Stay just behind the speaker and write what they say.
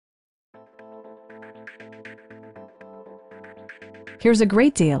Here's a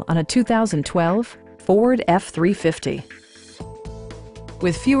great deal on a 2012 Ford F-350.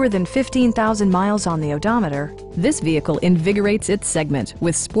 With fewer than 15,000 miles on the odometer, this vehicle invigorates its segment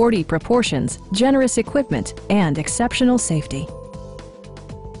with sporty proportions, generous equipment, and exceptional safety.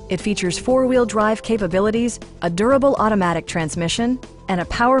 It features four-wheel drive capabilities, a durable automatic transmission, and a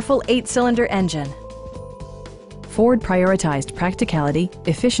powerful 8-cylinder engine. Ford prioritized practicality,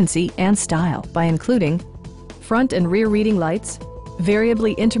 efficiency, and style by including front and rear reading lights,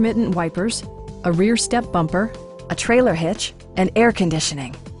 variably intermittent wipers, a rear step bumper, a trailer hitch, and air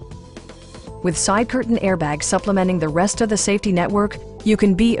conditioning. With side curtain airbags supplementing the rest of the safety network, you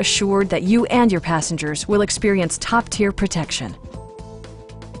can be assured that you and your passengers will experience top-tier protection.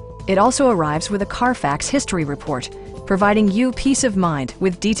 It also arrives with a Carfax history report, providing you peace of mind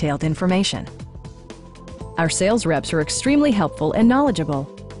with detailed information. Our sales reps are extremely helpful and knowledgeable.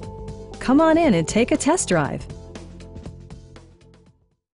 Come on in and take a test drive.